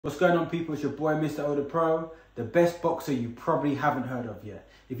What's going on, people? It's your boy Mr. Oda Pro, the best boxer you probably haven't heard of yet.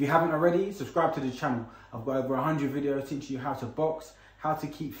 If you haven't already, subscribe to the channel. I've got over 100 videos teaching you how to box, how to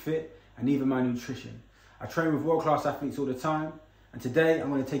keep fit, and even my nutrition. I train with world-class athletes all the time, and today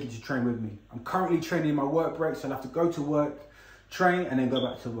I'm going to take you to train with me. I'm currently training in my work break, so I'll have to go to work, train, and then go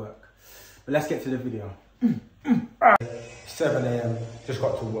back to work. But let's get to the video. 7 AM, just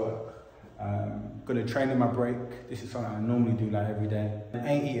got to work. Gonna train in my break. This is something I normally do like every day. I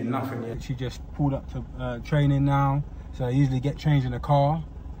ain't eating nothing yet. She just pulled up to training now. So I usually get changed in the car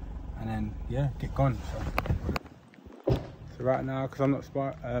and then, yeah, get gone. So right now, because I'm not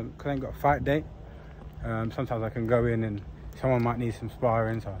because I ain't got a fight date, sometimes I can go in and someone might need some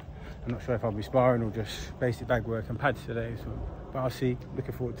sparring. So I'm not sure if I'll be sparring or just basic bag work and pads today. So, but I'll see.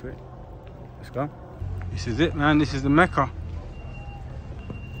 Looking forward to it. Let's go. This is it, man. This is the Mecca.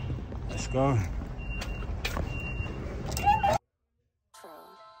 Let's go.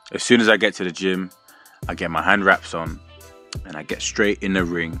 As soon as I get to the gym, I get my hand wraps on and I get straight in the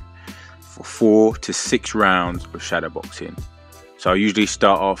ring for 4 to 6 rounds of shadow boxing. So I usually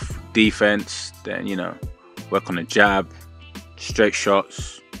start off defense, then, you know, work on the jab, straight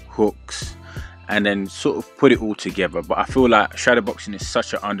shots, hooks, and then sort of put it all together. But I feel like shadow boxing is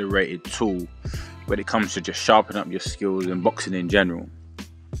such an underrated tool when it comes to just sharpening up your skills and boxing in general.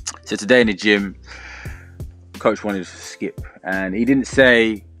 So today in the gym, coach wanted us to skip, and he didn't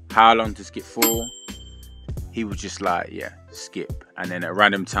say how long to skip for. He was just like, yeah, skip. And then at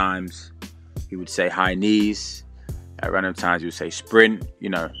random times he would say high knees, at random times he would say sprint, you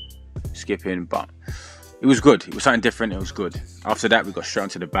know, skipping. But it was good, it was something different, it was good. After that we got straight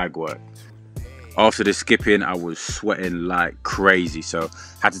onto the bag work. After the skipping I was sweating like crazy, so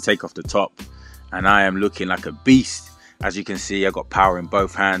I had to take off the top, and I am looking like a beast. As you can see, I got power in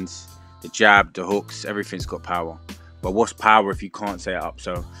both hands. The jab, the hooks, everything's got power. But what's power if you can't set it up?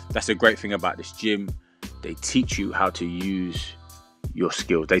 So that's the great thing about this gym. They teach you how to use your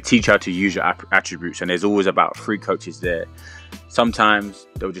skills. They teach you how to use your attributes. And there's always about 3 coaches there. Sometimes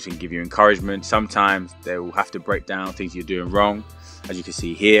they'll just give you encouragement. Sometimes they will have to break down things you're doing wrong. As you can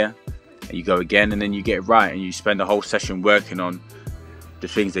see here. And you go again and then you get it right. And you spend the whole session working on the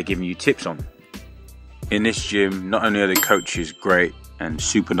things they're giving you tips on. In this gym, not only are the coaches great and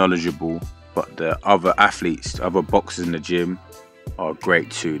super knowledgeable, but the other athletes, the other boxers in the gym are great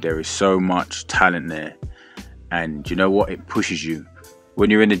too. There is so much talent there, and you know what? It pushes you. When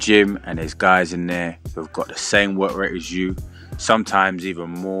you're in the gym and there's guys in there who've got the same work rate as you, sometimes even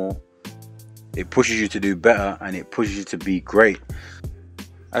more, it pushes you to do better and it pushes you to be great.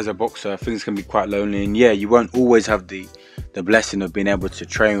 As a boxer, things can be quite lonely, and yeah, you won't always have the blessing of being able to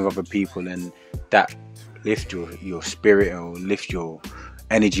train with other people and that lift your spirit or lift your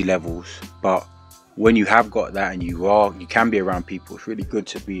energy levels. But when you have got that and you can be around people, it's really good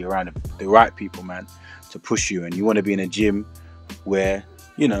to be around the right people, man, to push you. And you want to be in a gym where,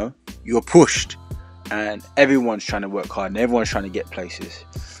 you know, you're pushed and everyone's trying to work hard and everyone's trying to get places.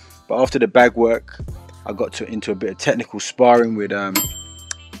 But after the bag work, I got into a bit of technical sparring with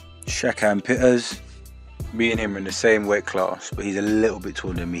Shakan Pitters. Me and him are in the same weight class, but he's a little bit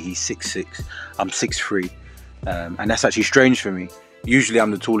taller than me. He's 6'6", I'm 6'3", and that's actually strange for me. Usually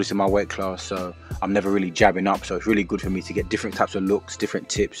I'm the tallest in my weight class, so I'm never really jabbing up, so it's really good for me to get different types of looks, different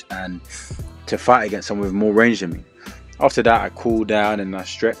tips, and to fight against someone with more range than me. After that I cool down and I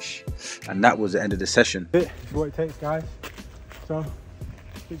stretch, and that was the end of the session. This is what it takes, guys. So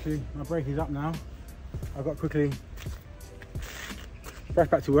quickly, my break is up now. I've got to quickly rush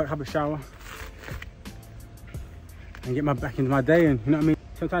back to work, have a shower, and get back into my day. And you know what I mean,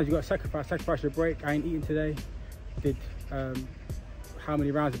 sometimes you got to sacrifice your break. I ain't eating today. Did how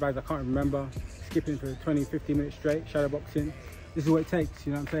many rounds of bags I can't remember, skipping for 20-15 minutes straight, shadow boxing. This is what it takes,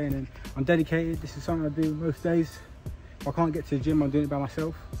 you know what I'm saying? And I'm dedicated. This is something I do most days. If I can't get to the gym, I'm doing it by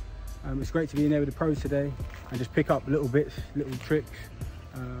myself. It's great to be in there with the pros today and just pick up little bits, little tricks.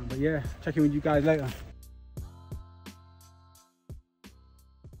 But yeah, check in with you guys later.